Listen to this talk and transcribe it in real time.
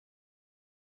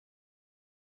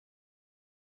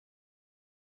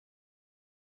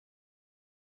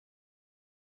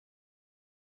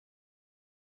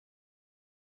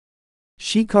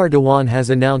Shikhar Dhawan has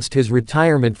announced his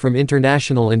retirement from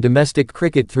international and domestic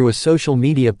cricket through a social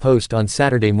media post on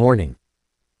Saturday morning.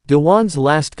 Dhawan's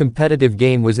last competitive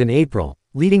game was in April,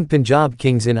 leading Punjab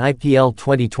Kings in IPL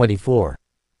 2024.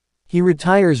 He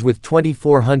retires with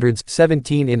 24 hundreds,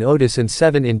 17 in ODIs and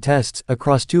 7 in tests,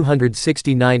 across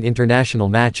 269 international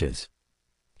matches.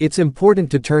 It's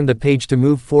important to turn the page to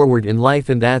move forward in life,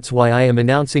 and that's why I am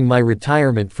announcing my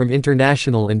retirement from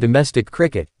international and domestic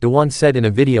cricket, Dhawan said in a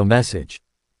video message.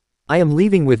 I am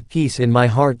leaving with peace in my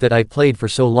heart that I played for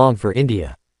so long for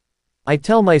India. I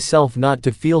tell myself not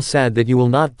to feel sad that you will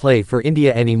not play for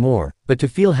India anymore, but to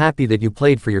feel happy that you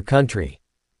played for your country.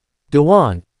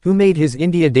 Dhawan, who made his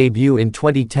India debut in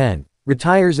 2010,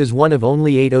 retires as one of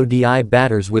only 8 ODI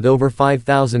batters with over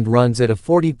 5,000 runs at a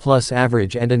 40-plus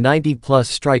average and a 90-plus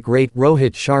strike rate.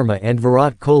 Rohit Sharma and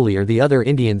Virat Kohli are the other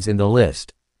Indians in the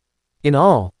list. In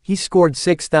all, he scored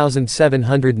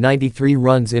 6,793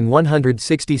 runs in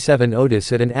 167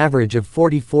 ODIs at an average of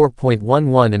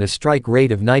 44.11 and a strike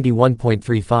rate of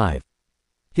 91.35.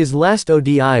 His last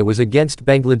ODI was against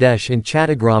Bangladesh in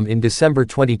Chattogram in December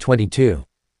 2022.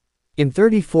 In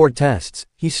 34 tests,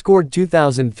 he scored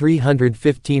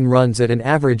 2,315 runs at an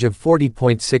average of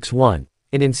 40.61,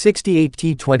 and in 68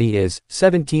 T20s,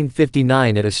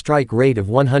 1,759 at a strike rate of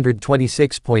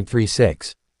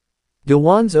 126.36.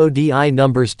 Dhawan's ODI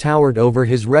numbers towered over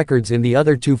his records in the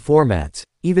other two formats,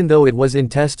 even though it was in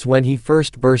tests when he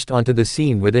first burst onto the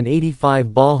scene with an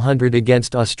 85-ball 100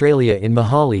 against Australia in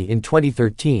Mohali in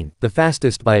 2013, the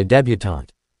fastest by a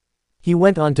debutant. He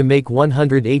went on to make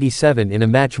 187 in a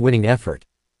match-winning effort.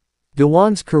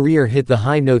 Dhawan's career hit the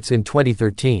high notes in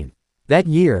 2013. That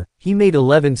year, he made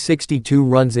 1,162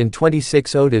 runs in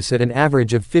 26 ODIs at an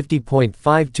average of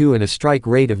 50.52 and a strike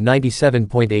rate of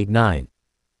 97.89.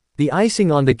 The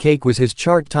icing on the cake was his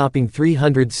chart-topping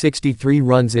 363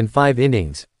 runs in 5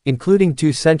 innings, including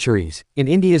 2 centuries, in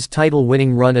India's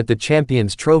title-winning run at the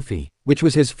Champions Trophy, which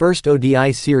was his first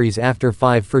ODI series after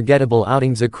 5 forgettable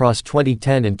outings across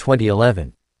 2010 and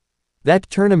 2011. That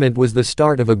tournament was the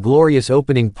start of a glorious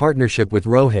opening partnership with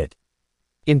Rohit.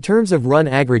 In terms of run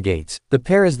aggregates, the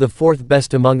pair is the 4th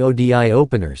best among ODI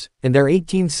openers, and their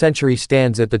 18th century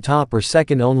stands at the top or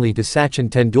second only to Sachin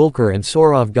Tendulkar and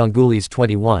Sourav Ganguly's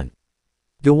 21.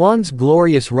 Dhawan's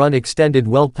glorious run extended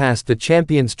well past the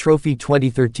Champions Trophy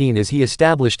 2013 as he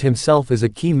established himself as a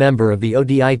key member of the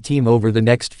ODI team over the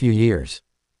next few years.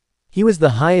 He was the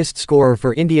highest scorer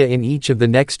for India in each of the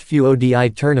next few ODI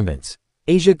tournaments: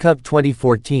 Asia Cup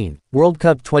 2014, World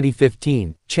Cup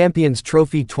 2015, Champions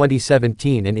Trophy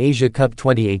 2017 and Asia Cup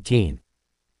 2018.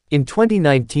 In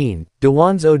 2019,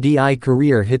 Dhawan's ODI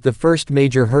career hit the first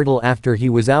major hurdle after he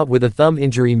was out with a thumb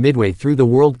injury midway through the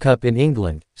World Cup in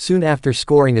England, soon after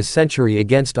scoring a century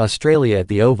against Australia at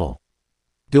the Oval.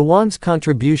 Dhawan's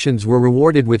contributions were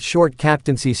rewarded with short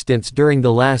captaincy stints during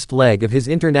the last leg of his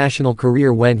international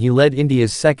career when he led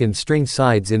India's second-string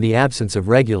sides in the absence of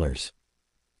regulars.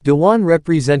 Dhawan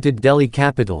represented Delhi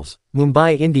Capitals,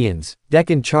 Mumbai Indians,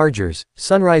 Deccan Chargers,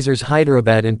 Sunrisers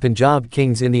Hyderabad and Punjab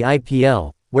Kings in the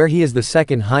IPL, where he is the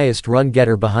second highest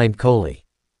run-getter behind Kohli.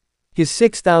 His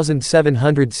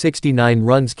 6,769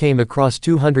 runs came across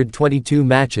 222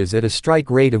 matches at a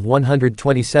strike rate of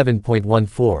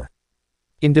 127.14.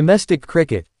 In domestic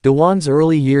cricket, Dhawan's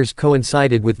early years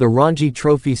coincided with the Ranji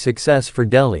Trophy success for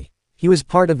Delhi. He was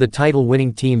part of the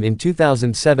title-winning team in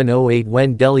 2007-08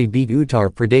 when Delhi beat Uttar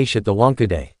Pradesh at the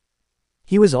Wankhede.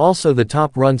 He was also the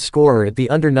top run scorer at the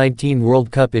Under-19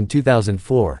 World Cup in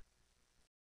 2004.